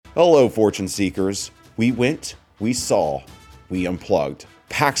Hello, fortune seekers. We went, we saw, we unplugged.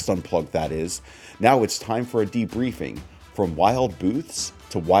 PAX Unplugged, that is. Now it's time for a debriefing. From wild booths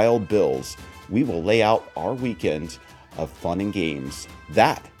to wild bills, we will lay out our weekend of fun and games.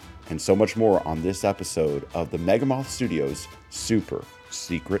 That and so much more on this episode of the Megamoth Studios Super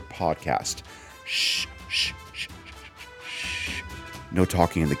Secret Podcast. Shh, shh, shh, shh, shh. No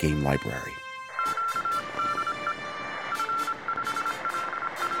talking in the game library.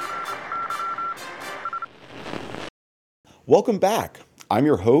 Welcome back. I'm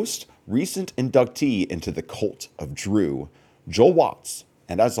your host, recent inductee into the cult of Drew, Joel Watts.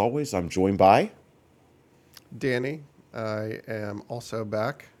 And as always, I'm joined by... Danny. I am also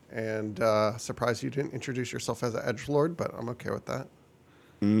back, and surprised you didn't introduce yourself as an edgelord, but I'm okay with that.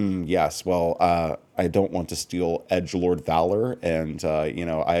 Yes, well, I don't want to steal edgelord valor, and,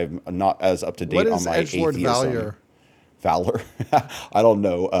 I'm not as up-to-date on my edgelord atheism. Valor? I don't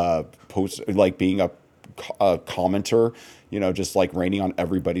know. Being a commenter, just like raining on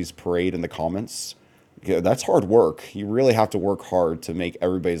everybody's parade in the comments. Yeah, that's hard work. You really have to work hard to make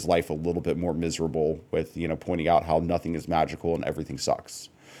everybody's life a little bit more miserable with, pointing out how nothing is magical and everything sucks.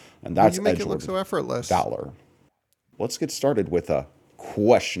 And that's you make it look so effortless. Valor. Let's get started with a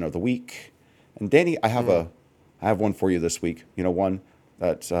question of the week. And Danny, I have one for you this week. One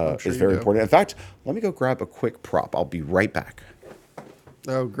that is very important. In fact, let me go grab a quick prop. I'll be right back.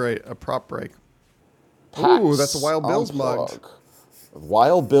 Oh, great. A prop break. PAX Ooh, that's a Wild Bills mug.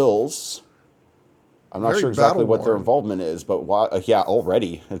 Wild Bills. I'm not Very sure exactly what their battle-worn. involvement is, but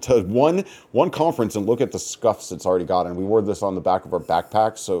already. It's one conference, and look at the scuffs it's already gotten. We wore this on the back of our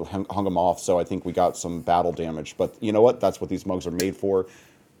backpacks, so hung them off, so I think we got some battle damage. But you know what? That's what these mugs are made for,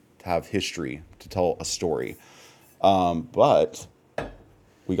 to have history, to tell a story. But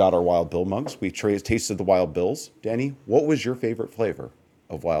we got our Wild Bill mugs. We tasted the Wild Bills. Danny, what was your favorite flavor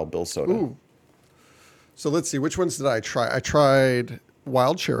of Wild Bill soda? Ooh. So let's see. Which ones did I try? I tried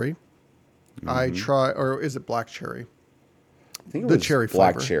wild cherry. Or is it black cherry? I think it the was cherry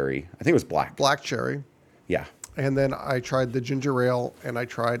black flavor. cherry. I think it was black. Black cherry. Yeah. And then I tried the ginger ale, and I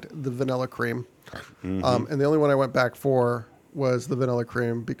tried the vanilla cream. And the only one I went back for was the vanilla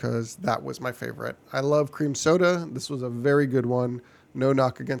cream because that was my favorite. I love cream soda. This was a very good one. No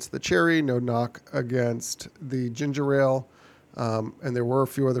knock against the cherry, no knock against the ginger ale. And there were a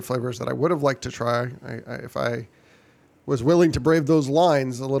few other flavors that I would have liked to try if I was willing to brave those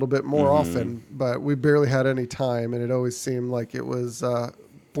lines a little bit more often. But we barely had any time, and it always seemed like it was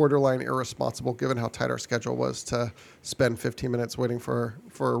borderline irresponsible given how tight our schedule was to spend 15 minutes waiting for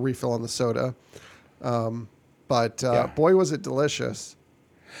a refill on the soda. Boy, was it delicious.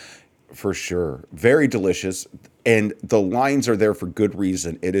 For sure. Very delicious. And the lines are there for good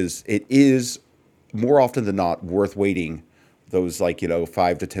reason. It is more often than not worth waiting those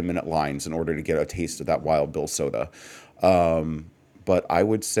 5 to 10 minute lines in order to get a taste of that Wild Bill soda. But I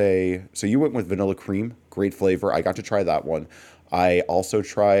would say, so you went with vanilla cream, great flavor. I got to try that one. I also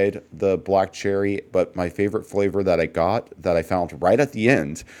tried the black cherry, but my favorite flavor that I found right at the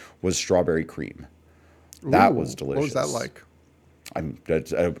end was strawberry cream. That was delicious. What was that like?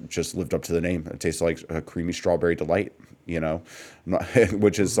 I just lived up to the name. It tastes like a creamy strawberry delight,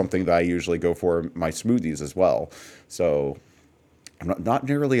 which is something that I usually go for in my smoothies as well. So I'm not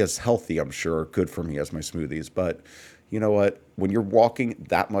nearly as healthy, I'm sure, good for me as my smoothies. But you know what? When you're walking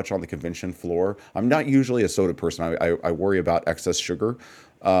that much on the convention floor, I'm not usually a soda person. I worry about excess sugar.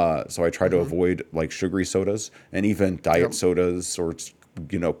 So I try to avoid sugary sodas and even diet sodas or,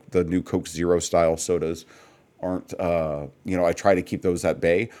 the new Coke Zero style sodas aren't, I try to keep those at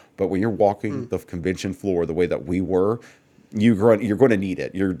bay. But when you're walking the convention floor the way that we were, you're going to need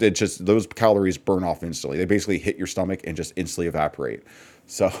it. It just, those calories burn off instantly. They basically hit your stomach and just instantly evaporate.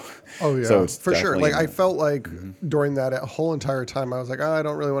 So, oh yeah, so it's for sure. definitely- I felt like during that whole entire time, I was like, I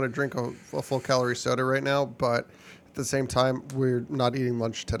don't really want to drink a full calorie soda right now. But at the same time, we're not eating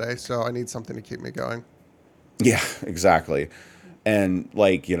lunch today, so I need something to keep me going. Yeah, exactly. And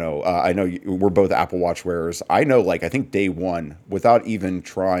I know we're both Apple Watch wearers. I know, I think day one, without even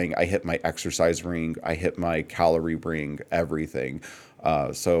trying, I hit my exercise ring, I hit my calorie ring, everything.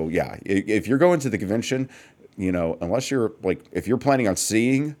 So yeah, if you're going to the convention, unless you're if you're planning on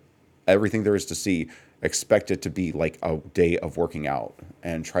seeing everything there is to see, expect it to be a day of working out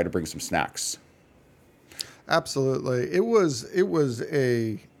and try to bring some snacks. Absolutely, it was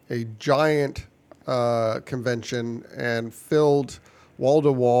a giant convention and filled wall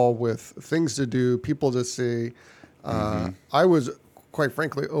to wall with things to do, people to see. I was quite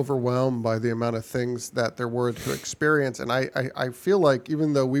frankly, overwhelmed by the amount of things that there were to experience. And I feel like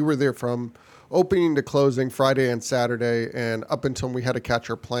even though we were there from opening to closing Friday and Saturday, and up until we had to catch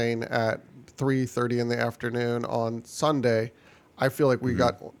our plane at 3:30 in the afternoon on Sunday, I feel like we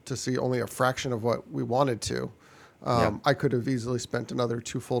got to see only a fraction of what we wanted to. Yeah. I could have easily spent another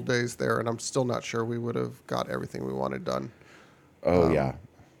 2 full days there, and I'm still not sure we would have got everything we wanted done. Oh yeah.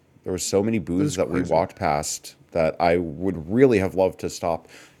 There were so many It booths was that we crazy. walked past that I would really have loved to stop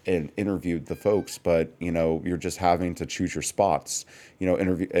and interview the folks, but you're just having to choose your spots.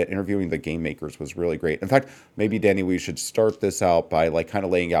 Interviewing the game makers was really great. In fact, maybe Danny, we should start this out by like kind of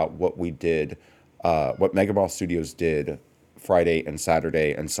laying out what we did, what Megamall Studios did Friday and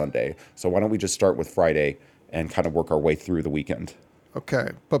Saturday and Sunday. So why don't we just start with Friday and kind of work our way through the weekend? Okay,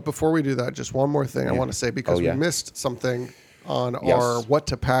 but before we do that, just one more thing I Yeah. want to say Oh because we yeah. missed something on our Yes. what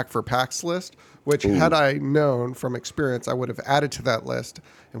to pack for PAX list, which had Ooh. I known from experience, I would have added to that list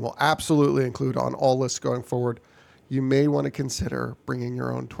and will absolutely include on all lists going forward. You may want to consider bringing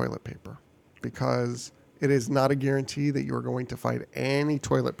your own toilet paper because it is not a guarantee that you are going to find any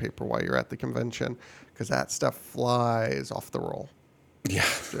toilet paper while you're at the convention because that stuff flies off the roll. Yeah.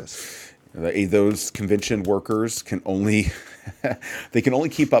 Just Those convention workers can only they can only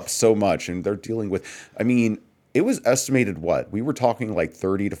keep up so much, and they're dealing with. I mean, it was estimated what we were talking like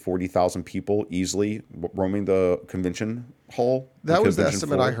 30 to 40,000 people easily roaming the convention hall, the that was the convention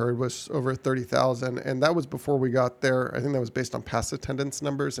estimate I floor. heard was over 30,000, and that was before we got there. I think that was based on past attendance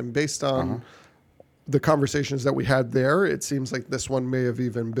numbers and based on the conversations that we had there. It seems like this one may have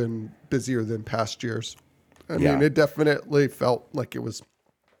even been busier than past years. I mean, Yeah, it definitely felt like it was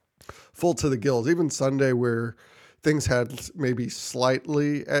full to the gills. Even Sunday, where things had maybe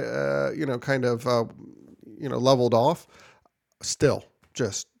slightly, leveled off, still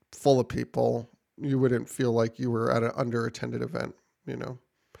just full of people. You wouldn't feel like you were at an under-attended event. You know,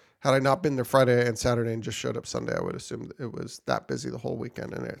 had I not been there Friday and Saturday and just showed up Sunday, I would assume it was that busy the whole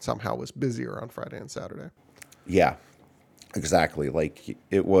weekend, and it somehow was busier on Friday and Saturday. yeah, exactly. Like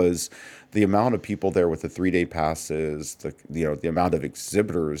it was the amount of people there with the 3 day passes, the amount of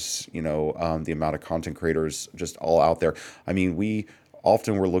exhibitors, the amount of content creators just all out there. I mean, we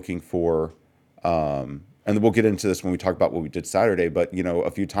often were looking for. And we'll get into this when we talk about what we did Saturday, but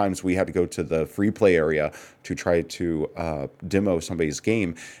a few times we had to go to the free play area to try to demo somebody's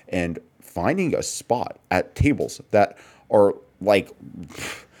game, and finding a spot at tables that are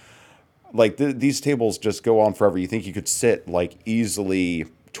these tables just go on forever. You think you could sit like easily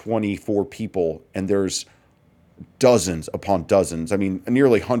 24 people, and there's dozens upon dozens. I mean,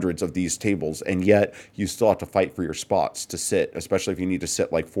 nearly hundreds of these tables, and yet you still have to fight for your spots to sit, especially if you need to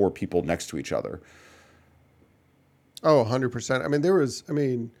sit like four people next to each other. Oh, 100%.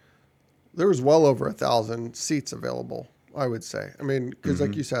 There was well over 1,000 seats available, I would say. I mean, because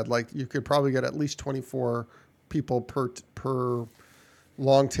like you said, like you could probably get at least 24 people per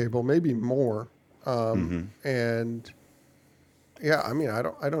long table, maybe more. And yeah, I mean, I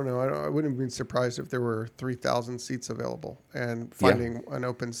don't know. I wouldn't be surprised if there were 3,000 seats available, and Yeah. finding an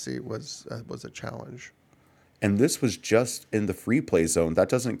open seat was a challenge. And this was just in the free play zone. That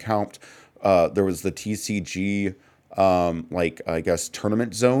doesn't count. There was the TCG, I guess,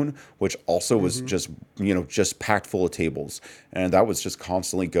 tournament zone, which also was just packed full of tables, and that was just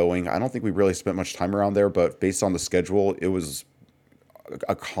constantly going. I don't think we really spent much time around there, but based on the schedule, it was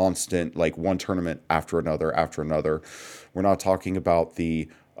a constant, like one tournament after another after another. We're not talking about the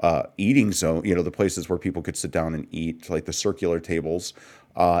eating zone, the places where people could sit down and eat, like the circular tables.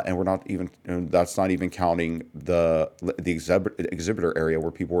 And we're not even, and that's not even counting the exhibitor area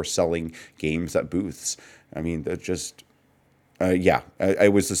where people were selling games at booths. I mean, that just, yeah,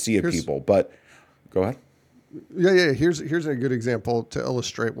 it was a sea of Here's people. But go ahead. yeah. Here's a good example to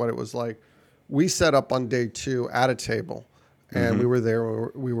illustrate what it was like. We set up on day 2 at a table, and we were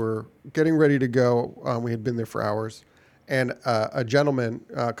there. We were getting ready to go. We had been there for hours, and a gentleman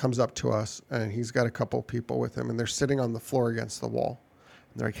comes up to us, and he's got a couple people with him, and they're sitting on the floor against the wall.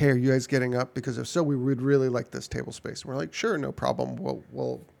 And they're like, "Hey, are you guys getting up? Because if so, we would really like this table space." And we're like, "Sure, no problem.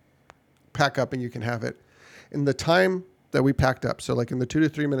 We'll pack up, and you can have it." In the time that we packed up, so like in the 2 to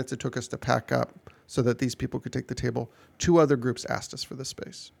 3 minutes it took us to pack up so that these people could take the table, 2 other groups asked us for the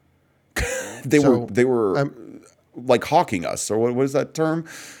space. They So were they were like hawking us, or what was that term?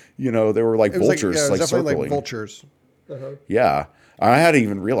 They were like it was like, vultures, yeah, it was like definitely like circling. vultures. Yeah. I hadn't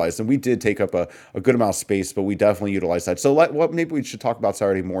even realized, and we did take up a good amount of space, but we definitely utilized that. So, what maybe we should talk about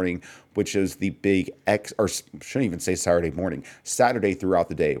Saturday morning, which is the big X, or shouldn't even say Saturday morning. Saturday throughout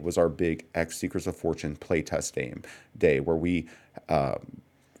the day was our big X Secrets of Fortune playtest day, where we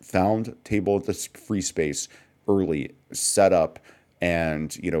found table at this free space early, set up,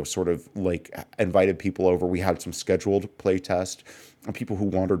 and, sort of like invited people over. We had some scheduled play test. And people who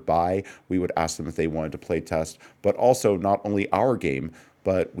wandered by, we would ask them if they wanted to play test, but also not only our game,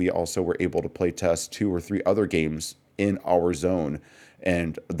 but we also were able to play test 2 or 3 other games in our zone.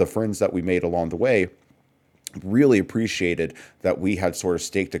 And the friends that we made along the way really appreciated that we had sort of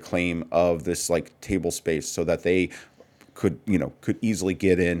staked a claim of this like table space so that they could easily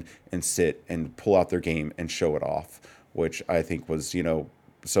get in and sit and pull out their game and show it off, which I think was,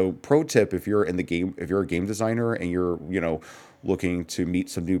 so pro tip, if you're in the game, if you're a game designer and you're, looking to meet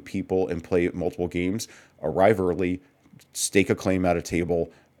some new people and play multiple games, arrive early, stake a claim at a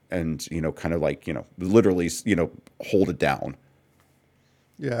table, and, kind of like, literally, hold it down.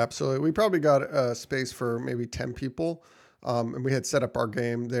 Yeah, absolutely. We probably got a space for maybe 10 people, and we had set up our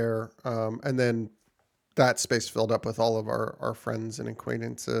game there, and then that space filled up with all of our friends and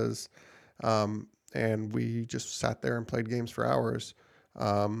acquaintances, and we just sat there and played games for hours.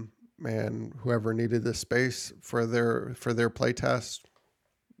 And whoever needed the space for their play test,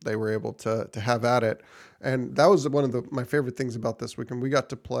 they were able to have at it. And that was one of my favorite things about this weekend. We got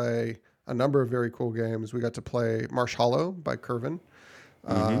to play a number of very cool games. We got to play Marsh Hollow by Curvin,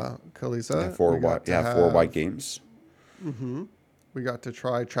 Kalisa. Four white games. We got to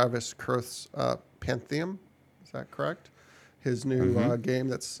try Travis Kurth's Pantheon. Is that correct? His new game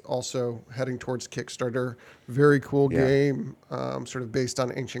that's also heading towards Kickstarter. Very cool game, sort of based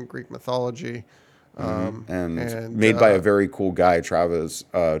on ancient Greek mythology. And made by a very cool guy, Trevor,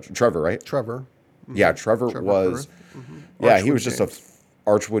 right? Trevor. Yeah, Trevor was. Yeah, he was just Games.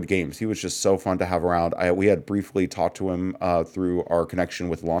 Archwood Games. He was just so fun to have around. We had briefly talked to him through our connection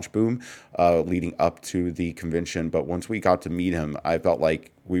with Launch Boom leading up to the convention. But once we got to meet him, I felt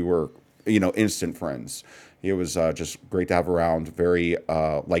like we were, instant friends. He was just great to have around, very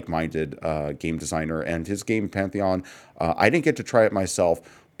like-minded game designer. And his game, Pantheon, I didn't get to try it myself,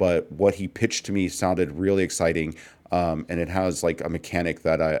 but what he pitched to me sounded really exciting. And it has like a mechanic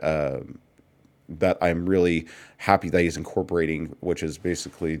that I'm really happy that he's incorporating, which is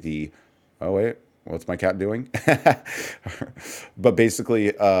basically oh wait, what's my cat doing? But basically,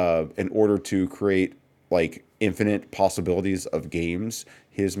 in order to create like infinite possibilities of games,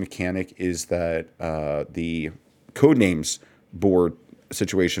 his mechanic is that the Codenames board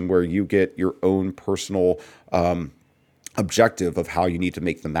situation where you get your own personal objective of how you need to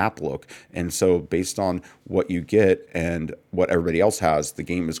make the map look. And so based on what you get and what everybody else has, the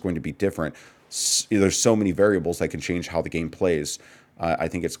game is going to be different. There's so many variables that can change how the game plays. I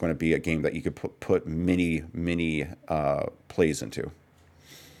think it's going to be a game that you could put many plays into.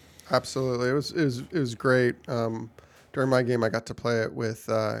 Absolutely. It was great. During my game, I got to play it with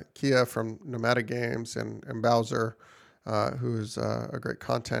Kia from Nomadic Games and Bowser, who's a great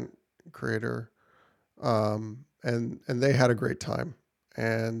content creator. And they had a great time.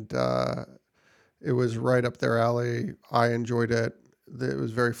 And it was right up their alley. I enjoyed it. It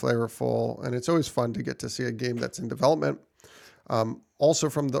was very flavorful. And it's always fun to get to see a game that's in development. Also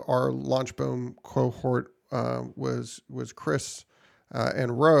from our Launch Boom cohort was Chris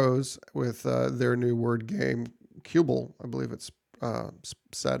and Rose with their new word game, Cubel, I believe it's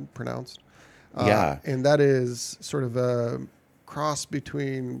pronounced. And that is sort of a cross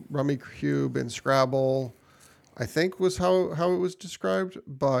between Rummy Cube and Scrabble, I think was how it was described.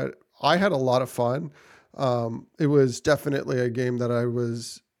 But I had a lot of fun. It was definitely a game that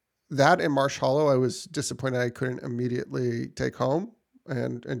and Marsh Hollow, I was disappointed I couldn't immediately take home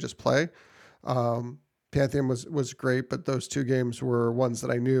and just play. Pantheon was great, but those two games were ones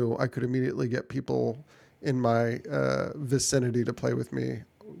that I knew I could immediately get people in my vicinity to play with me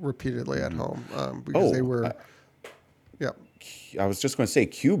repeatedly at home because they were, yeah. I was just going to say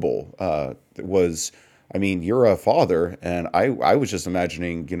Cubel was. I mean, you're a father, and I was just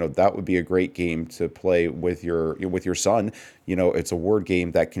imagining, that would be a great game to play with your son. It's a word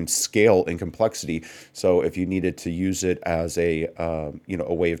game that can scale in complexity. So if you needed to use it as a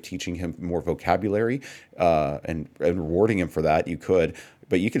way of teaching him more vocabulary and rewarding him for that, you could.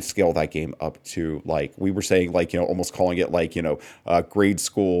 But you could scale that game up to, like we were saying, like, almost calling it like, grade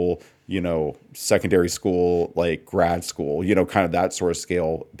school, secondary school, like grad school, kind of that sort of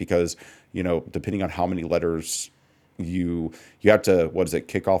scale, because depending on how many letters you have to,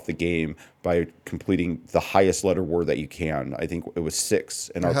 kick off the game by completing the highest letter word that you can. I think it was 6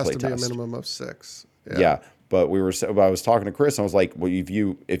 in our play test. It has to be a minimum of 6. Yeah. But I was talking to Chris, and I was like, well, if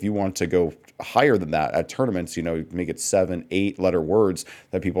you want to go higher than that at tournaments, make it 7, 8 letter words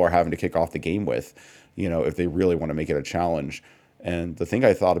that people are having to kick off the game with, if they really want to make it a challenge. And the thing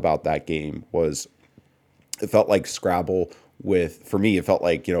I thought about that game was it felt like Scrabble it felt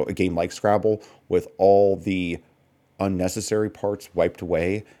like, a game like Scrabble with all the unnecessary parts wiped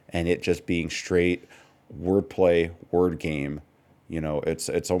away and it just being straight wordplay, word game.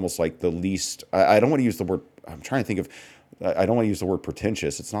 It's almost like the least. I don't want to use the word. I'm trying to think of. I don't want to use the word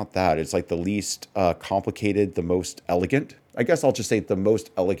pretentious. It's not that. It's like the least complicated, the most elegant. I guess I'll just say the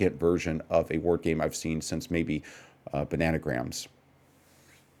most elegant version of a word game I've seen since maybe Bananagrams.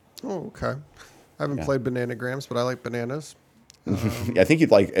 Oh, okay. I haven't Yeah. played Bananagrams, but I like bananas. I think you'd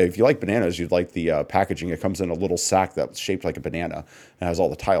like, if you like bananas, you'd like the packaging. It comes in a little sack that's shaped like a banana and has all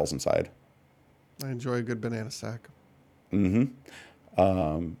the tiles inside. I enjoy a good banana sack.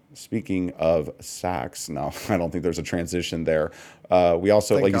 Speaking of sacks, no, I don't think there's a transition there. We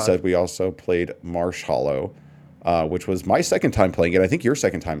also, Thank like you God. said, we also played Marsh Hollow, which was my second time playing it. I think your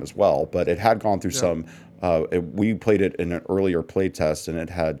second time as well, but it had gone through Yep. some. We played it in an earlier play test, and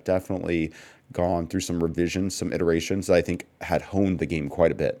it had definitely gone through some revisions, some iterations that I think had honed the game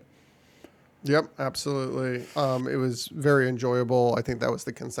quite a bit. Yep, absolutely. It was very enjoyable. I think that was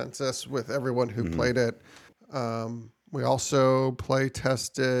the consensus with everyone who played it. We also play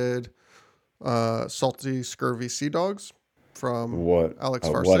tested Salty Scurvy Sea Dogs from Alex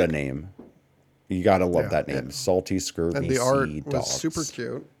What a Farsick. name! You gotta love Yeah, that name, Salty and Scurvy the art Sea was Dogs. super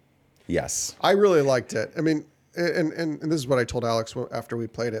cute. Yes. I really liked it. I mean, and this is what I told Alex after we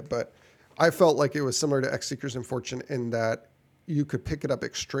played it, but I felt like it was similar to X Seekers and Fortune in that you could pick it up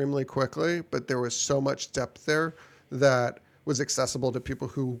extremely quickly, but there was so much depth there that was accessible to people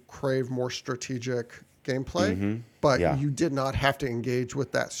who crave more strategic gameplay, but Yeah. you did not have to engage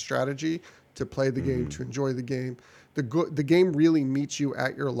with that strategy to play the game, to enjoy the game. The game really meets you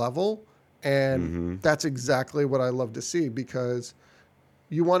at your level, and that's exactly what I love to see because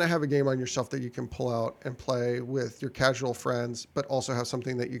you want to have a game on your shelf that you can pull out and play with your casual friends, but also have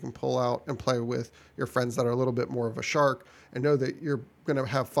something that you can pull out and play with your friends that are a little bit more of a shark and know that you're going to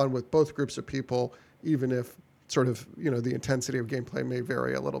have fun with both groups of people, even if sort of, the intensity of gameplay may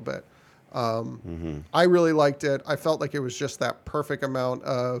vary a little bit. I really liked it. I felt like it was just that perfect amount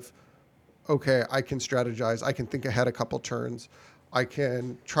of, okay, I can strategize. I can think ahead a couple turns. I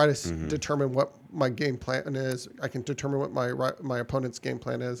can try to determine what my game plan is. I can determine what my opponent's game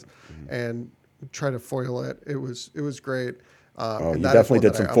plan is, and try to foil it. It was great. Oh, And you that is definitely one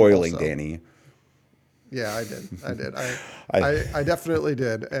did that some I foiling, also. Danny. Yeah, I did. I did. I I definitely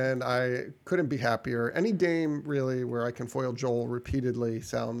did, and I couldn't be happier. Any game really where I can foil Joel repeatedly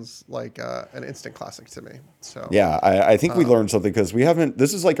sounds like an instant classic to me. So Yeah, I think we learned something because we haven't.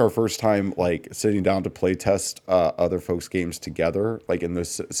 This is like our first time like sitting down to play test other folks' games together, like in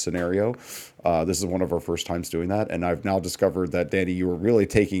this scenario. This is one of our first times doing that, and I've now discovered that Danny, you were really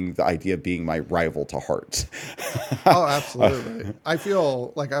taking the idea of being my rival to heart. Oh, absolutely. I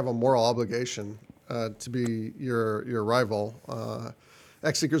feel like I have a moral obligation to be your rival.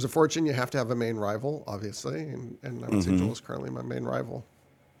 X Seekers of Fortune, you have to have a main rival, obviously, and I would say Joel is currently my main rival.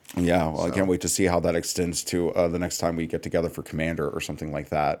 Yeah, well, I can't So wait to see how that extends to the next time we get together for Commander or something like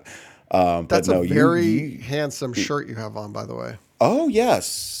that. But that's a no, very handsome shirt you have on, by the way. Oh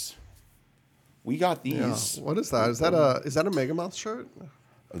yes, we got Yeah. these. What is that? Is that a Megamouth shirt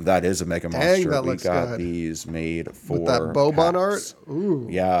That is a Mega Dang, Monster. that We looks got good. these made with that for Bobon art? PAX. Ooh,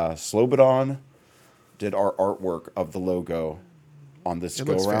 Yeah, Slobodon did our artwork of the logo on this it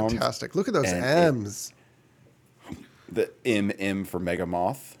go looks around, fantastic. Look at those and M's. the M for Mega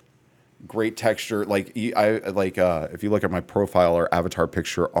Moth. Great texture. Like I like if you look at my profile or avatar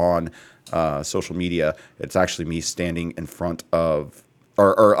picture on social media, it's actually me standing in front of,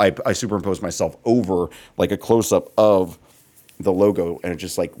 or I superimpose myself over like a close up of the logo, and it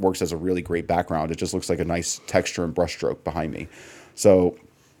just like works as a really great background. It just looks like a nice texture and brushstroke behind me. So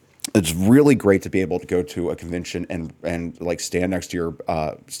it's really great to be able to go to a convention and like stand next to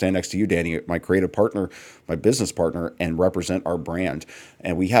you, Danny, my creative partner, my business partner, and represent our brand.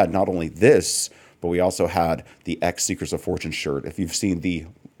 And we had not only this, but we also had the X Seekers of Fortune shirt. If you've seen the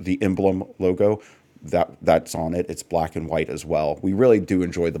emblem logo, that's on it. It's black and white as well. We really do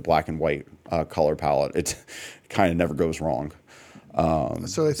enjoy the black and white color palette. It kind of never goes wrong.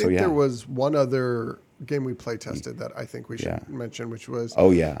 So I think yeah. there was one other game we play tested that I think we should Yeah. mention, which was Oh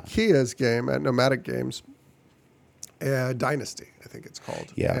yeah. Kia's game at Nomadic Games, Dynasty, I think it's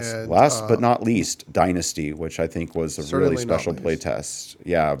called. Yes. And Last but not least, Dynasty, which I think was a really certainly not special play least. test.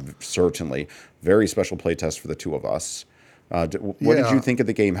 Yeah, certainly. Very special play test for the two of us. What did you Yeah. think of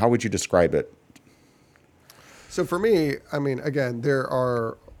the game? How would you describe it? So for me, I mean, again, there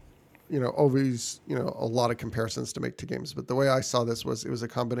are, always, a lot of comparisons to make to games. But the way I saw this was it was a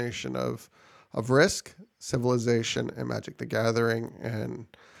combination of Risk, Civilization, and Magic the Gathering. And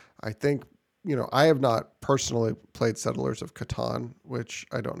I think, I have not personally played Settlers of Catan, which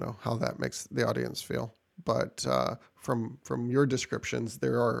I don't know how that makes the audience feel. but from your descriptions,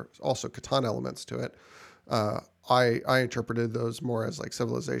 there are also Catan elements to it. I interpreted those more as like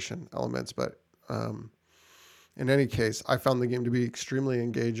Civilization elements, but in any case, I found the game to be extremely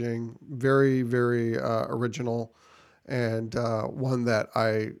engaging, very, very original, and one that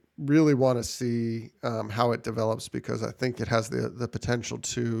I really want to see how it develops, because I think it has the potential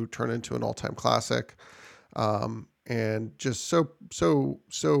to turn into an all-time classic, and just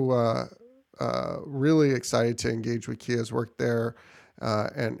really excited to engage with Kia's work there,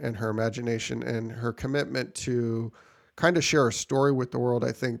 and her imagination and her commitment to kind of share a story with the world.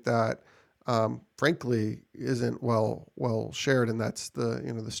 I think that frankly isn't well shared, and that's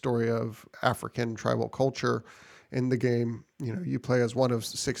the story of African tribal culture. In the game, you play as one of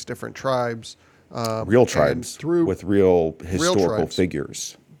 6 different tribes, Real and tribes through with real real historical tribes,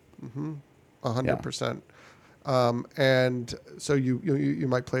 figures. 100%. And so you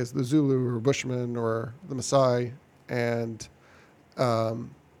might play as the Zulu or Bushman or the Maasai, and and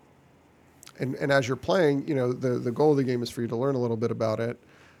as you're playing, the goal of the game is for you to learn a little bit about it.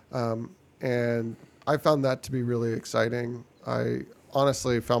 And I found that to be really exciting. I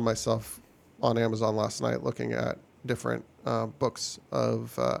honestly found myself on Amazon last night looking at different books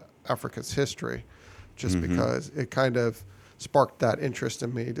of Africa's history, just because it kind of sparked that interest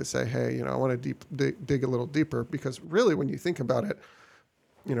in me to say, hey, I want to dig a little deeper, because really, when you think about it,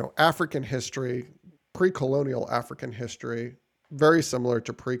 African history, pre-colonial African history, very similar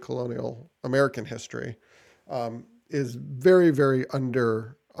to pre-colonial American history, is very, very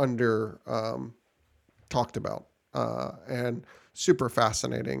under talked about, and super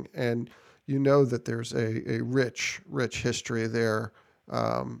fascinating. And that there's a rich history there.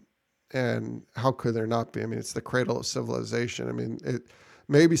 And how could there not be? I mean, it's the cradle of civilization. I mean,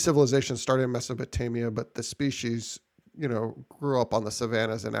 maybe civilization started in Mesopotamia, but the species, grew up on the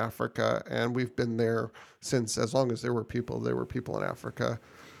savannas in Africa, and we've been there since. As long as there were people in Africa.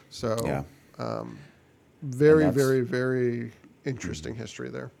 So, Yeah. And very, that's, very, very interesting history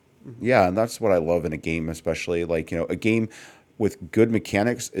there. yeah, and that's what I love in a game, especially like, a game with good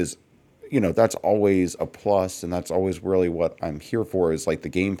mechanics is, that's always a plus, and that's always really what I'm here for, is like the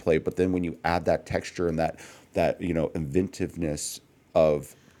gameplay. But then when you add that texture and that inventiveness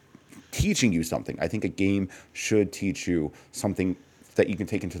of teaching you something, I think a game should teach you something that you can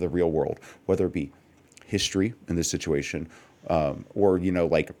take into the real world, whether it be history in this situation, or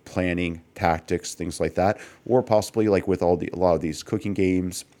like planning, tactics, things like that, or possibly like with a lot of these cooking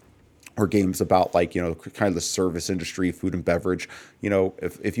games, or games about like kind of the service industry, food and beverage.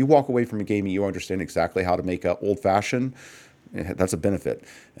 If you walk away from a game and you understand exactly how to make a old fashioned, that's a benefit.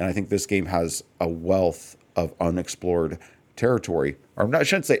 And I think this game has a wealth of unexplored territory, or I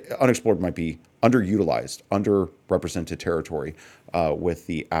shouldn't say unexplored, might be underutilized, underrepresented territory, with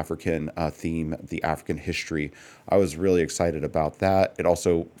the African theme, the African history. I was really excited about that. It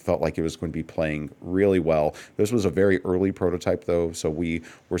also felt like it was going to be playing really well. This was a very early prototype, though, so we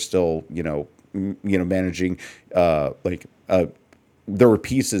were still, managing, like. There were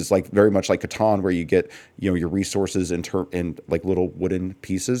pieces like very much like Catan, where you get your resources in like little wooden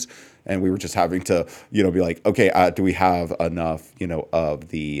pieces, and we were just having to be like, okay, do we have enough of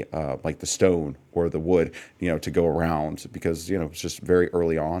the like the stone or the wood to go around, because it's just very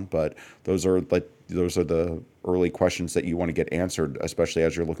early on. But those are the early questions that you want to get answered, especially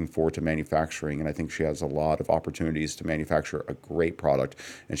as you're looking forward to manufacturing. And I think she has a lot of opportunities to manufacture a great product,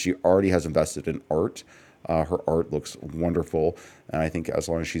 and she already has invested in art. Her art looks wonderful, and I think as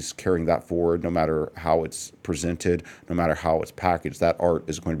long as she's carrying that forward, no matter how it's presented, no matter how it's packaged, that art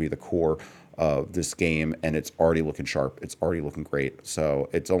is going to be the core of this game, and it's already looking sharp. It's already looking great. So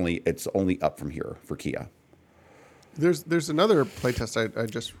it's only up from here for Kia. There's another playtest I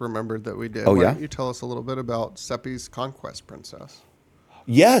just remembered that we did. Oh Why yeah, don't you tell us a little bit about Seppi's Conquest Princess?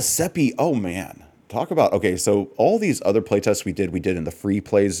 yes, Seppi. Oh man. Talk about, okay, so all these other playtests we did in the free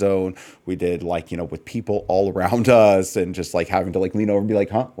play zone. We did like, with people all around us, and just like having to like lean over and be like,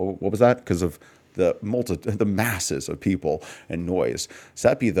 huh, what was that? Because of the masses of people and noise.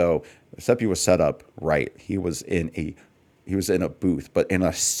 Seppi was set up right. He was in a booth, but in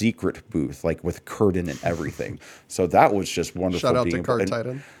a secret booth, like with curtain and everything. So that was just wonderful. Shout out to Card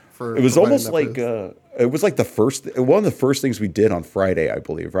Titan for it was providing almost that like booth. it was like one of the first things we did on Friday, I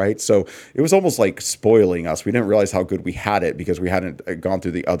believe, right? So it was almost like spoiling us. We didn't realize how good we had it, because we hadn't gone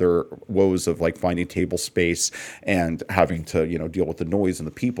through the other woes of like finding table space and having to deal with the noise and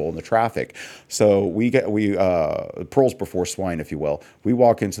the people and the traffic. So we pearls before swine, if you will. We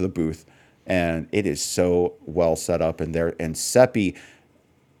walk into the booth, and it is so well set up in there. And Seppi,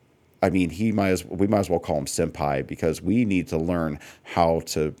 I mean, we might as well call him senpai, because we need to learn how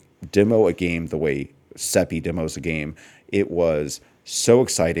to demo a game the way SEPI demos a game. It was so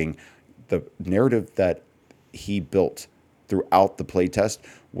exciting. The narrative that he built throughout the playtest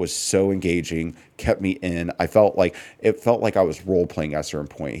was so engaging, kept me in. It felt like I was role playing at a certain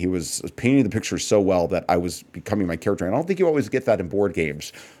point. He was painting the picture so well that I was becoming my character. And I don't think you always get that in board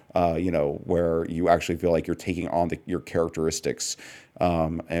games, where you actually feel like you're taking on your characteristics.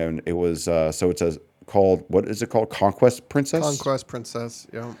 And it was called, what is it called? Conquest Princess? Conquest Princess.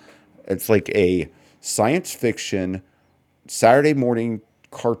 Yeah. It's like a science fiction Saturday morning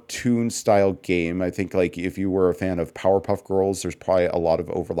cartoon style game. I think like if you were a fan of Powerpuff Girls, there's probably a lot of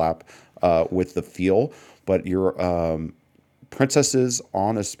overlap with the feel. But you're princesses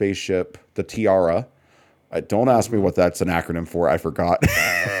on a spaceship, the Tiara. Don't ask me what that's an acronym for. I forgot.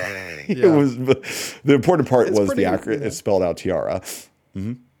 It Yeah. was the important part It's was pretty- the acronym. yeah. It's spelled out Tiara.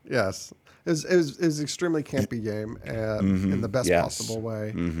 Yes. It was an extremely campy game in the best Yes. possible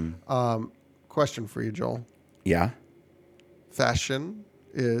way. Question for you, Joel. Yeah, Fashion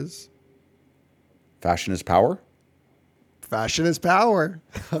is fashion is power. fashion is power.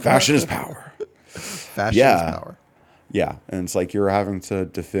 Fashion is power. Fashion Yeah. is power. Yeah, and it's like you're having to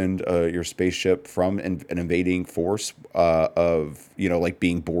defend your spaceship from an invading force of, like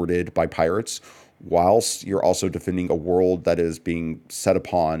being boarded by pirates, whilst you're also defending a world that is being set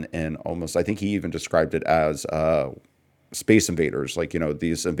upon and almost, I think he even described it as space invaders, like,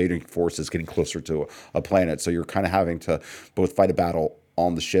 these invading forces getting closer to a planet. So you're kind of having to both fight a battle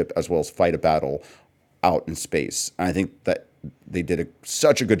on the ship as well as fight a battle out in space. And I think that they did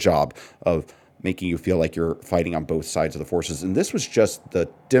such a good job of making you feel like you're fighting on both sides of the forces. And this was just the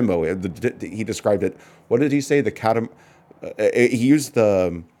demo. He described it. What did he say? He used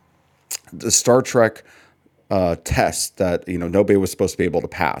the Star Trek test that nobody was supposed to be able to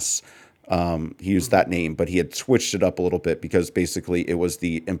pass. He used that name, but he had switched it up a little bit because basically it was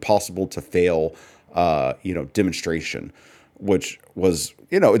the impossible to fail, demonstration, which was,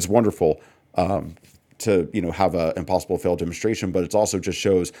 it's wonderful to, have a impossible to fail demonstration, but it also just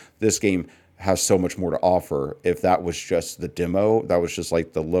shows this game has so much more to offer. If that was just the demo, that was just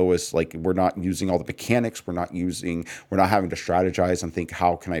like the lowest, like we're not using all the mechanics, we're not having to strategize and think,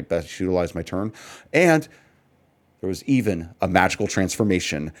 how can I best utilize my turn? And there was even a magical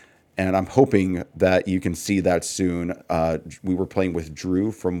transformation. And I'm hoping that you can see that soon. We were playing with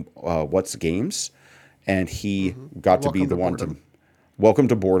Drew from What's Games, and he got to be the one to welcome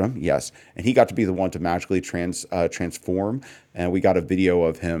to boredom. Yes, and he got to be the one to magically transform. And we got a video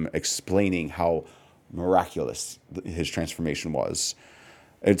of him explaining how miraculous his transformation was.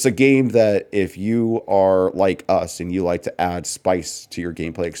 It's a game that if you are like us and you like to add spice to your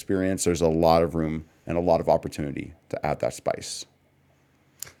gameplay experience, there's a lot of room and a lot of opportunity to add that spice.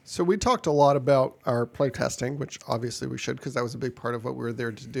 So we talked a lot about our playtesting, which obviously we should because that was a big part of what we were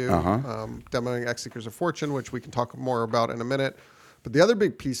there to do. Demoing X Seekers of Fortune, which we can talk more about in a minute. But the other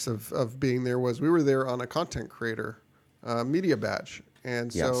big piece of being there was we were there on a content creator media badge.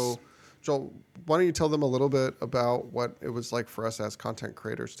 And so, Yes. Joel, why don't you tell them a little bit about what it was like for us as content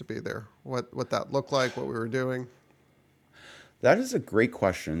creators to be there, what that looked like, what we were doing? That is a great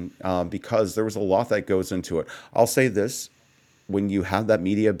question because there was a lot that goes into it. I'll say this. When you have that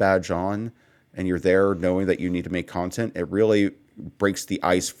media badge on and you're there knowing that you need to make content, it really breaks the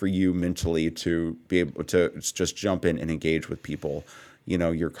ice for you mentally to be able to just jump in and engage with people.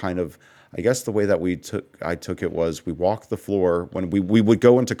 You're kind of, I guess the way that I took it was we walked the floor when we would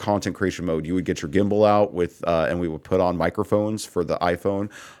go into content creation mode. You would get your gimbal out and we would put on microphones for the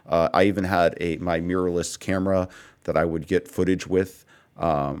iPhone. I even had my mirrorless camera that I would get footage with.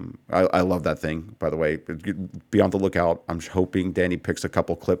 I love that thing, by the way. Be on the lookout. I'm hoping Danny picks a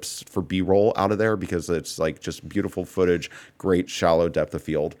couple clips for B-roll out of there because it's like just beautiful footage, great shallow depth of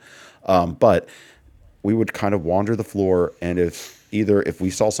field. But we would kind of wander the floor, and if we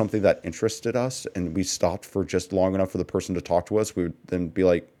saw something that interested us and we stopped for just long enough for the person to talk to us, we would then be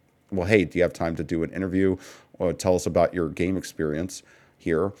like, well, hey, do you have time to do an interview or tell us about your game experience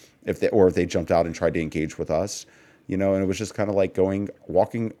here? If they jumped out and tried to engage with us. And it was just kind of like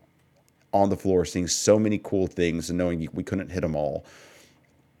walking on the floor, seeing so many cool things and knowing we couldn't hit them all.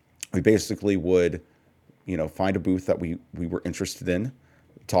 We basically would, find a booth that we were interested in,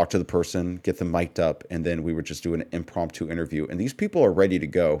 talk to the person, get them mic'd up, and then we would just do an impromptu interview. And these people are ready to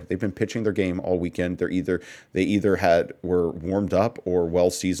go. They've been pitching their game all weekend. They either were warmed up or well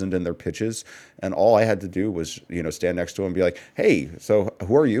seasoned in their pitches. And all I had to do was, stand next to them and be like, hey, so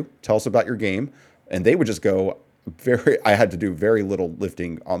who are you? Tell us about your game. And they would just go, I had to do very little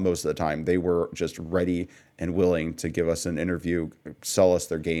lifting on most of the time. They were just ready and willing to give us an interview, sell us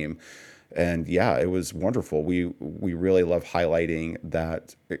their game. And yeah, it was wonderful. We really love highlighting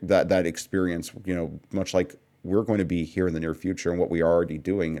that experience. Much like we're going to be here in the near future, and what we are already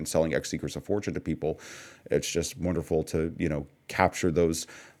doing and selling X Seekers of Fortune to people. It's just wonderful to capture those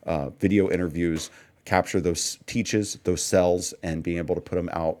video interviews, capture those teaches, those sells, and being able to put them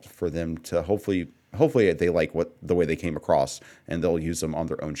out for them to hopefully they like the way they came across, and they'll use them on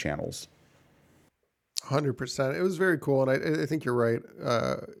their own channels. 100%. It was very cool, and I think you're right.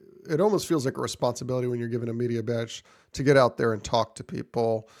 It almost feels like a responsibility when you're given a media badge to get out there and talk to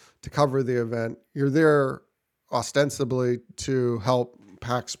people, to cover the event. You're there ostensibly to help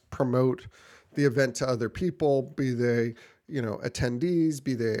PAX promote the event to other people, be they attendees,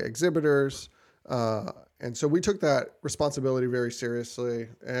 be they exhibitors, and so we took that responsibility very seriously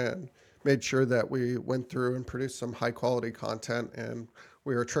and made sure that we went through and produced some high quality content, and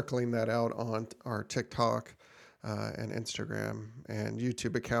we are trickling that out on our TikTok and Instagram and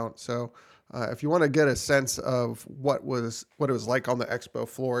YouTube account. So if you want to get a sense of what it was like on the expo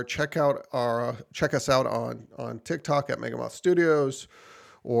floor, check us out on TikTok at Megamoth Studios,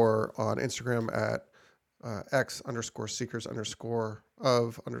 or on Instagram at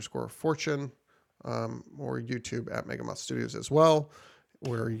X_Seekers_of_Fortune, or YouTube at Megamoth Studios as well,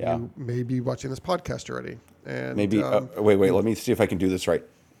 where Yeah. you may be watching this podcast already. And Maybe wait, let me see if I can do this right.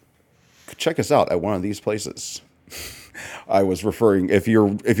 Check us out at one of these places. I was referring, if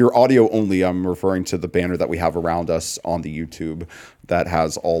you're audio only, I'm referring to the banner that we have around us on the YouTube that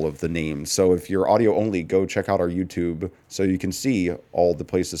has all of the names. So if you're audio only, go check out our YouTube so you can see all the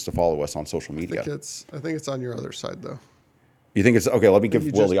places to follow us on social media. I think it's on your other side though. You think it's okay? Let me give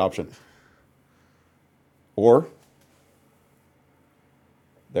Will the option. Or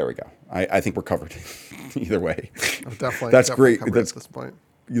there we go. I think we're covered either way. That's great. That's at this point.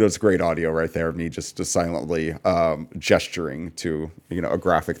 That's great audio right there of me just silently gesturing to a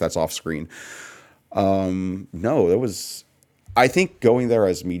graphic that's off screen. No, that was, I think, going there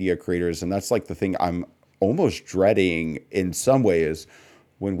as media creators, and that's like the thing I'm almost dreading in some ways.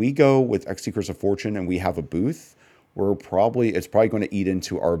 When we go with X Seekers of Fortune and we have a booth, it's probably going to eat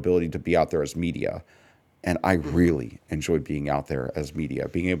into our ability to be out there as media. And I really enjoy being out there as media,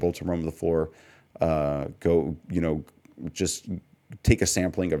 being able to roam the floor, just take a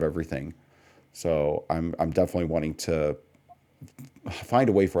sampling of everything. So I'm definitely wanting to find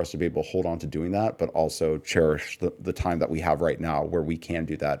a way for us to be able to hold on to doing that, but also cherish the time that we have right now where we can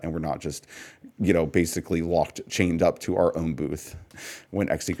do that, and we're not just basically chained up to our own booth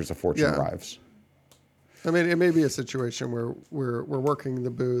when X Seekers of Fortune arrives. I mean, it may be a situation where we're working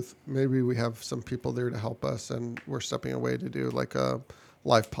the booth. Maybe we have some people there to help us, and we're stepping away to do like a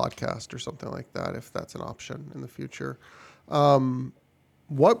live podcast or something like that, if that's an option in the future.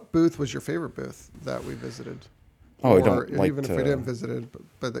 What booth was your favorite booth that we visited? Oh, or I don't like even to... if we didn't visit it,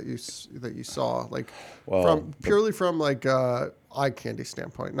 but that you saw, like, well, purely from like eye candy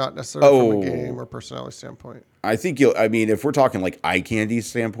standpoint, not necessarily from a game or personality standpoint. I think if we're talking like eye candy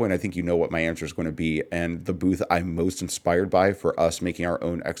standpoint, I think what my answer is going to be. And the booth I'm most inspired by for us making our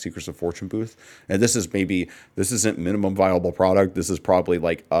own X Seekers of Fortune booth. And this isn't minimum viable product. This is probably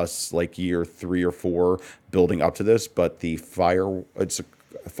like us, like year 3 or 4 building up to this. But it's a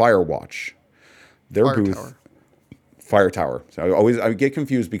Firewatch. Their booth. Tower. Fire Tower. So I get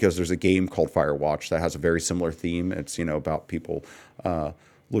confused because there's a game called Firewatch that has a very similar theme. It's about people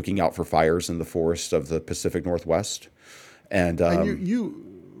looking out for fires in the forest of the Pacific Northwest, and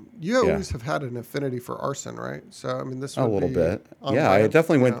you always have had an affinity for arson, right? So I mean, this would a little be bit. Yeah, I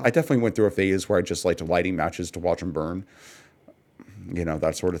definitely went through a phase where I just liked lighting matches to watch them burn.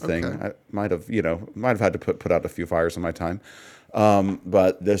 That sort of thing. Okay. I might have had to put out a few fires in my time.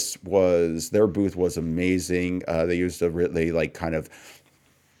 But their booth was amazing. They kind of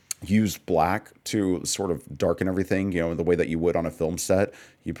used black to sort of darken everything, the way that you would on a film set.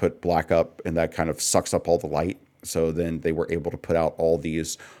 You put black up and that kind of sucks up all the light. So then they were able to put out all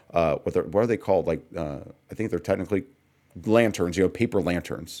these, what are they called? Like, I think they're technically lanterns, paper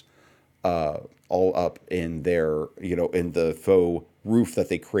lanterns, all up in their, in the faux roof that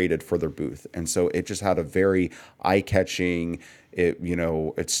they created for their booth. And so it just had a very eye-catching,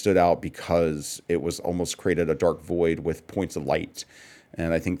 it stood out because it was almost created a dark void with points of light.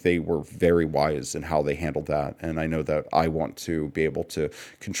 And I think they were very wise in how they handled that. And I know that I want to be able to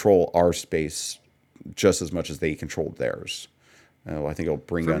control our space just as much as they controlled theirs. I think it'll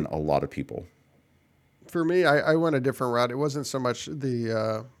bring in a lot of people. For me, I went a different route. It wasn't so much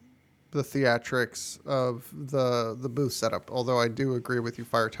the theatrics of the booth setup, although I do agree with you,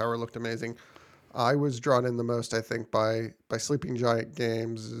 Fire Tower looked amazing. I was drawn in the most, I think, by Sleeping Giant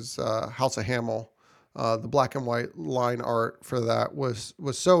Games' House of Hamel. The black and white line art for that was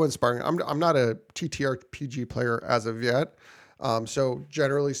so inspiring. I'm not a TTRPG player as of yet, so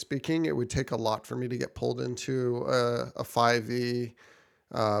generally speaking, it would take a lot for me to get pulled into a 5e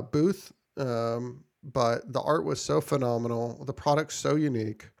booth. But the art was so phenomenal, the product's so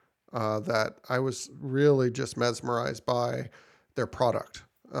unique that I was really just mesmerized by their product.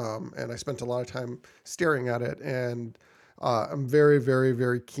 And I spent a lot of time staring at it, and I'm very, very,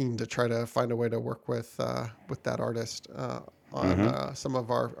 very keen to try to find a way to work with that artist on Hmm. some of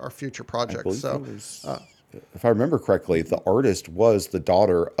our future I projects. believe that So, was, if I remember correctly, the artist was the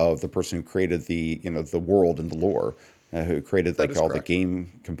daughter of the person who created the world and the lore, who created that like is all the correct.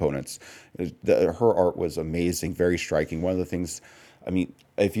 game components. Her art was amazing, very striking. One of the things, I mean,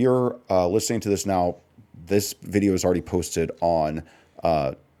 if you're listening to this now, this video is already posted on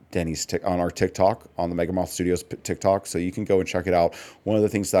uh, on our TikTok, on the Megamoth Studios TikTok, so you can go and check it out. One of the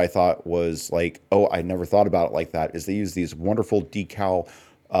things that I thought was like, oh, I never thought about it like that, is they use these wonderful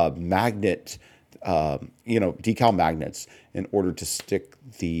magnet, decal magnets in order to stick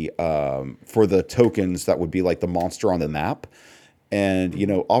the for the tokens that would be like the monster on the map. And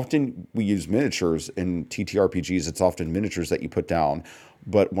Hmm. often we use miniatures in TTRPGs. It's often miniatures that you put down.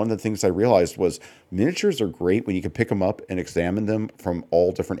 But one of the things I realized was miniatures are great when you can pick them up and examine them from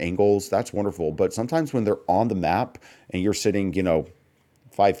all different angles. That's wonderful. But sometimes when they're on the map and you're sitting,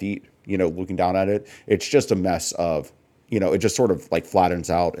 5 feet, looking down at it, it's just a mess of, it just sort of like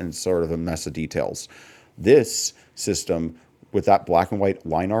flattens out and sort of a mess of details. This system with that black and white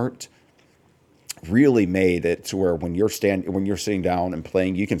line art really made it to where when you're sitting down and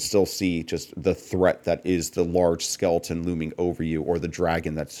playing, you can still see just the threat that is the large skeleton looming over you, or the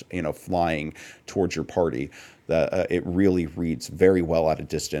dragon that's flying towards your party. That it really reads very well at a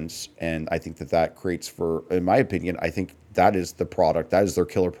distance, and I think that creates, for, in my opinion, I think that is the product, that is their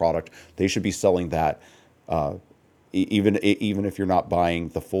killer product. They should be selling that. Even if you're not buying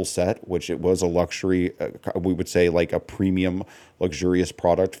the full set, which it was a luxury, we would say like a premium luxurious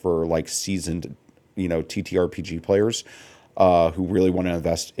product for like seasoned, TTRPG players who really want to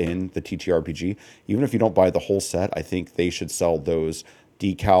invest in the TTRPG. Even if you don't buy the whole set, I think they should sell those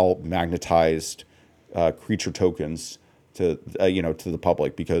decal magnetized creature tokens to the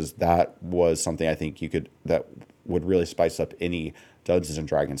public, because that was something I think that would really spice up any Dungeons and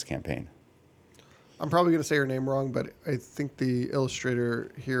Dragons campaign. I'm probably going to say her name wrong, but I think the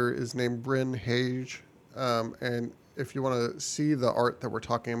illustrator here is named Bryn Hage. And if you want to see the art that we're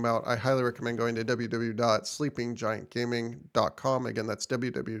talking about, I highly recommend going to www.sleepinggiantgaming.com. Again, that's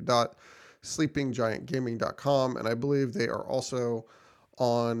www.sleepinggiantgaming.com. And I believe they are also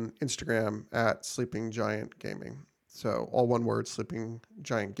on Instagram at Sleeping Giant Gaming. So all one word, Sleeping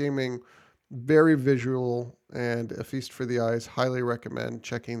Giant Gaming. Very visual and a feast for the eyes. Highly recommend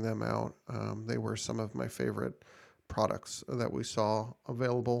checking them out. They were some of my favorite products that we saw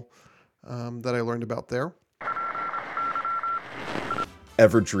available that I learned about there.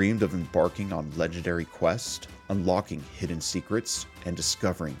 Ever dreamed of embarking on legendary quest, unlocking hidden secrets, and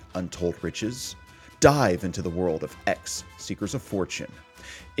discovering untold riches? Dive into the world of X Seekers of Fortune.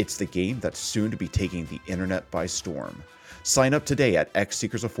 It's the game that's soon to be taking the internet by storm. Sign up today at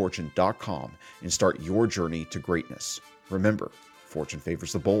xseekersoffortune.com and start your journey to greatness. Remember, fortune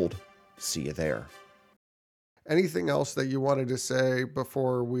favors the bold. See you there. Anything else that you wanted to say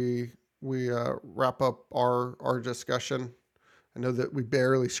before we wrap up our discussion? I know that we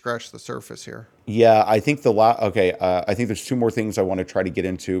barely scratched the surface here. Yeah, I think I think there's two more things I want to try to get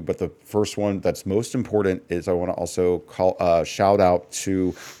into, but the first one that's most important is I want to also shout out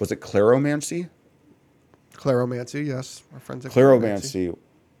to, was it Claromancy? Claromancy, yes, our friends at Claromancy.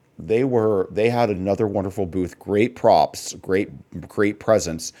 Claromancy. They had another wonderful booth, great props, great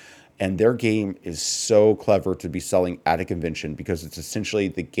presence, and their game is so clever to be selling at a convention, because it's essentially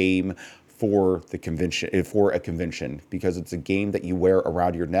the game for the convention, for a convention, because it's a game that you wear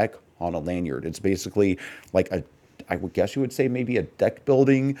around your neck on a lanyard. It's basically like I would guess you would say maybe a deck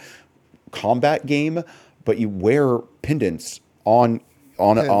building combat game, but you wear pendants Pins, on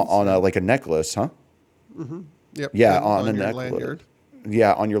a yeah. like a necklace, huh? Yep, Yeah, pins on a on your necklace. lanyard.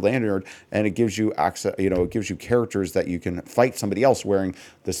 Yeah, on your lanyard, and it gives you access. It gives you characters that you can fight somebody else wearing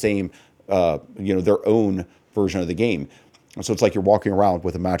the same, their own version of the game. So it's like you're walking around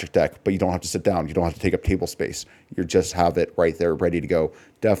with a magic deck, but you don't have to sit down. You don't have to take up table space. You just have it right there, ready to go.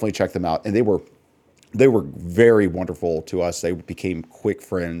 Definitely check them out. And they were very wonderful to us. They became quick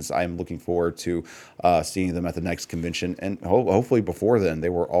friends. I'm looking forward to seeing them at the next convention, and hopefully before then. They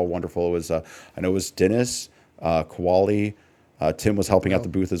were all wonderful. It was I know it was Dennis, Koali, Tim was helping out the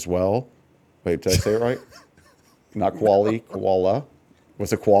Well, booth as well. Wait, did I say it right? Not Koali, no. Koala.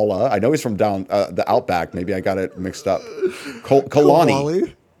 Was it koala? I know he's from down the outback. Maybe I got it mixed up. Kalani.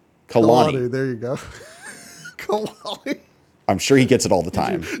 Kalani. Kalani. There you go. Kalani. I'm sure he gets it all the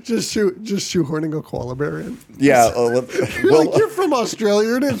time. Just shoehorning a koala bear in. Yeah. You're like, you're from Australia.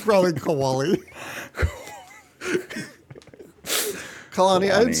 Your name's probably Kawali.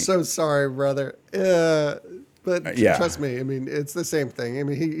 Kalani, I'm so sorry, brother. But Yeah. trust me, I mean, it's the same thing. I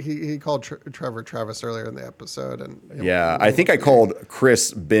mean, he called Trevor Travis earlier in the episode, and yeah, I think I called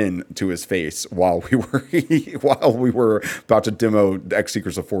Chris Ben to his face while we were about to demo X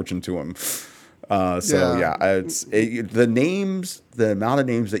Seekers of Fortune to him. The names, the amount of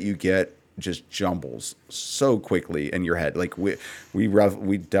names that you get just jumbles so quickly in your head. Like we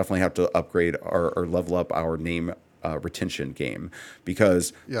definitely have to upgrade or level up our name retention game,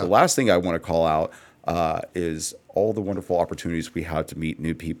 because the last thing I want to call out is all the wonderful opportunities we have to meet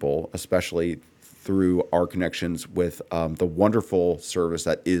new people, especially through our connections with the wonderful service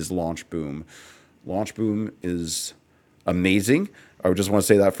that is Launch Boom. Launch Boom is amazing. I just want to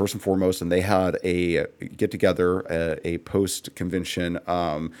say that first and foremost. And they had a get-together, a post-convention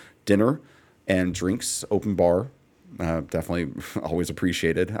dinner and drinks, open bar. Definitely always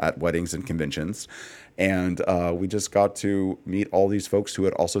appreciated at weddings and conventions. And we just got to meet all these folks who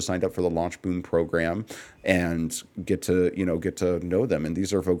had also signed up for the Launch Boom program and get to know them. And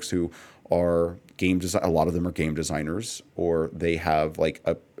these are folks who are game design. A lot of them are game designers, or they have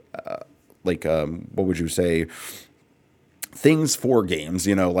what would you say? Things for games,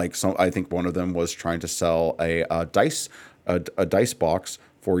 I think one of them was trying to sell a dice box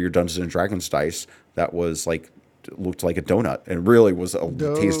for your Dungeons and Dragons dice that was looked like a donut, and really was a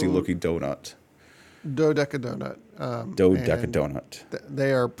tasty looking donut. Dodeca Donut. Dodeca Donut.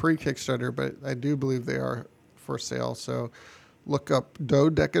 They are pre-Kickstarter, but I do believe they are for sale. So look up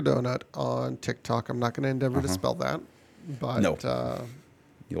Dodeca Donut on TikTok. I'm not going to endeavor to spell that, but no.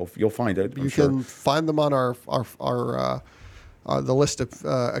 You'll find it. You can find them on our the list of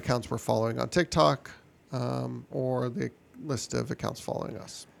accounts we're following on TikTok, or the list of accounts following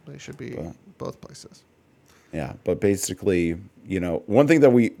us. They should be both places. Yeah, but basically, one thing that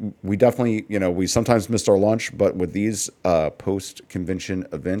we definitely, we sometimes missed our lunch, but with these post-convention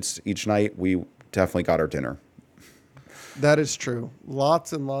events each night, we definitely got our dinner. That is true.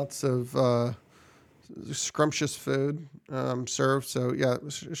 Lots and lots of scrumptious food served. So yeah,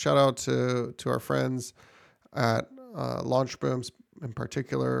 shout out to our friends at Launch Booms, in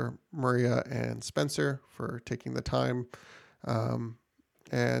particular Maria and Spencer, for taking the time,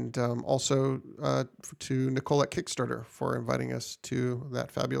 and also to Nicole at Kickstarter for inviting us to that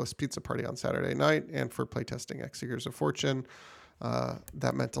fabulous pizza party on Saturday night, and for playtesting X Seekers of Fortune.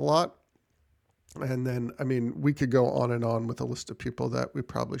 That meant a lot. And then, I mean, we could go on and on with a list of people that we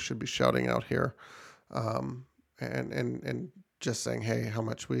probably should be shouting out here, and just saying, hey, how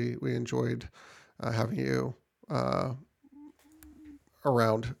much we enjoyed having you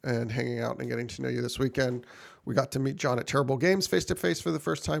around and hanging out and getting to know you this weekend. We got to meet John at Terrible Games face-to-face for the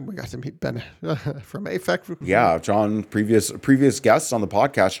first time. We got to meet Ben from AFEC. Yeah, John, previous guests on the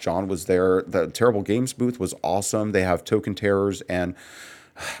podcast, John was there. The Terrible Games booth was awesome. They have Token Terrors and,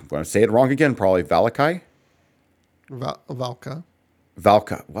 I'm going to say it wrong again, probably Valka. Why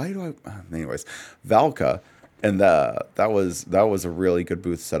do I? Anyways, Valka, and that was a really good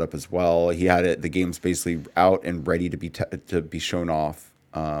booth setup as well. He had the games basically out and ready to be shown off,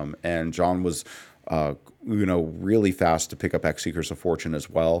 and John was really fast to pick up X Seekers of Fortune as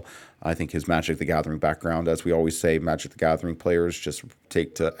well. I think his Magic the Gathering background, as we always say, Magic the Gathering players just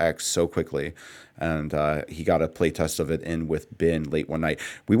take to X so quickly. And he got a play test of it in with Ben late one night.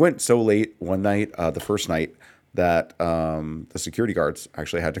 We went so late one night, the first night, that the security guards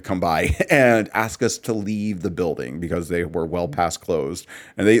actually had to come by and ask us to leave the building because they were well past closed.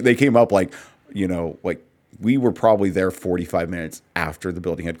 And they came up we were probably there 45 minutes after the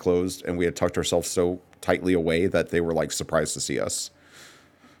building had closed, and we had tucked ourselves so tightly away that they were surprised to see us.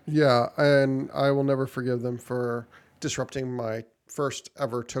 Yeah, and I will never forgive them for disrupting my first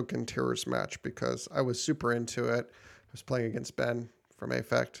ever Token Terrors match, because I was super into it. I was playing against Ben from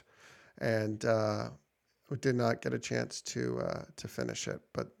AFEC, and we did not get a chance to finish it,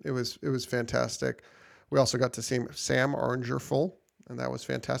 but it was fantastic. We also got to see Sam Orangerful, and that was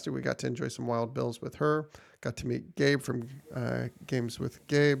fantastic. We got to enjoy some Wild Bills with her. Got to meet Gabe from Games with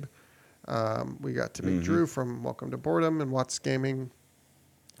Gabe. We got to meet Drew from Welcome to Boredom and Watts Gaming.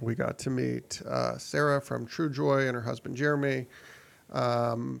 We got to meet Sarah from True Joy and her husband Jeremy.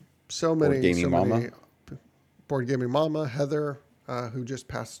 So many. Board Gaming Mama, Heather, who just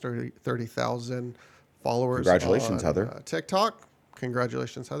passed 30,000 followers. Congratulations, on Heather. TikTok.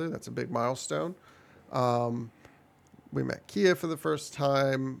 Congratulations, Heather. That's a big milestone. We met Kia for the first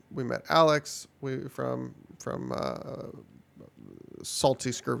time. We met Alex from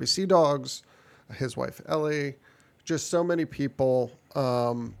Salty Scurvy Sea Dogs, his wife Ellie, just so many people.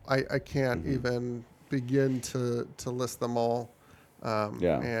 I can't even begin to list them all.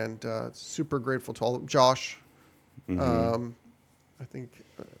 And super grateful to all of them. Josh. I think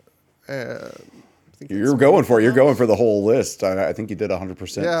you're going for it. You're going for the whole list. I think you did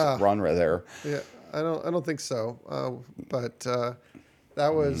 100% run right there. Yeah, I don't think so. But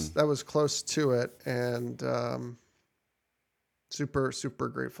that was close to it, and super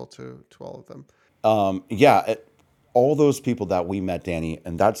grateful to all of them. All those people that we met, Danny,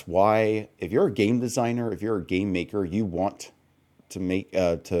 and that's why if you're a game designer, if you're a game maker, you want to make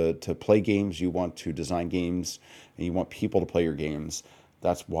to play games, you want to design games, and you want people to play your games.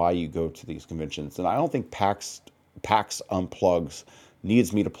 That's why you go to these conventions. And I don't think PAX Unplugged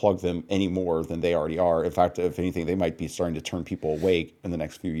needs me to plug them any more than they already are. In fact, if anything, they might be starting to turn people away in the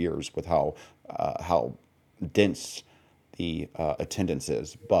next few years with how dense the attendance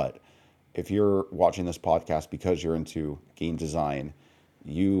is. But if you're watching this podcast because you're into game design,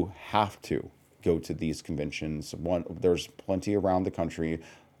 you have to go to these conventions. There's plenty around the country,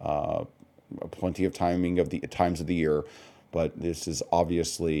 plenty of times of the year, but this is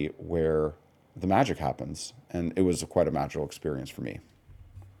obviously where the magic happens, and it was quite a magical experience for me.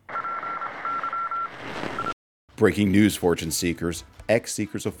 Breaking news, fortune seekers. X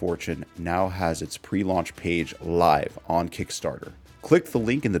Seekers of Fortune now has its pre-launch page live on Kickstarter. Click the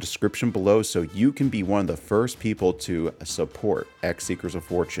link in the description below so you can be one of the first people to support X Seekers of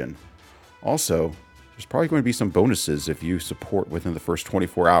Fortune. Also, there's probably going to be some bonuses if you support within the first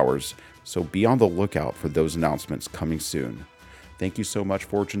 24 hours, so be on the lookout for those announcements coming soon. Thank you so much,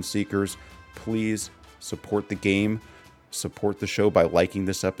 Fortune Seekers. Please support the game, support the show by liking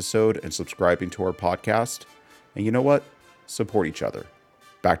this episode and subscribing to our podcast. And you know what? Support each other.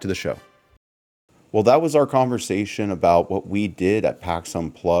 Back to the show. Well, that was our conversation about what we did at PAX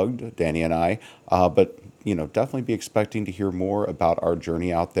Unplugged, Danny and I. But definitely be expecting to hear more about our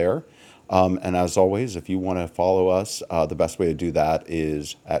journey out there. And as always, if you want to follow us, the best way to do that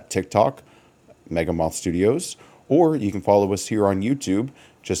is at TikTok, Megamoth Studios, or you can follow us here on YouTube.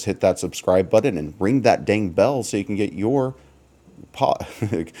 Just hit that subscribe button and ring that dang bell so you can get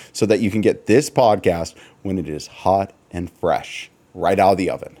so that you can get this podcast when it is hot and fresh, right out of the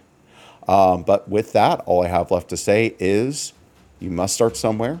oven. But with that, all I have left to say is you must start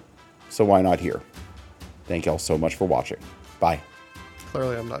somewhere, so why not here? Thank y'all so much for watching. Bye.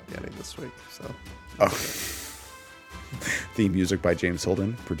 Clearly, I'm not Danny this week, so. Theme music by James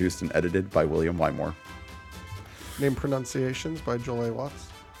Hilden, produced and edited by William Wymore. Name pronunciations by Joel A. Watts.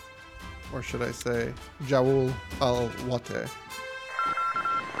 Or should I say, Jaul Al-Wate.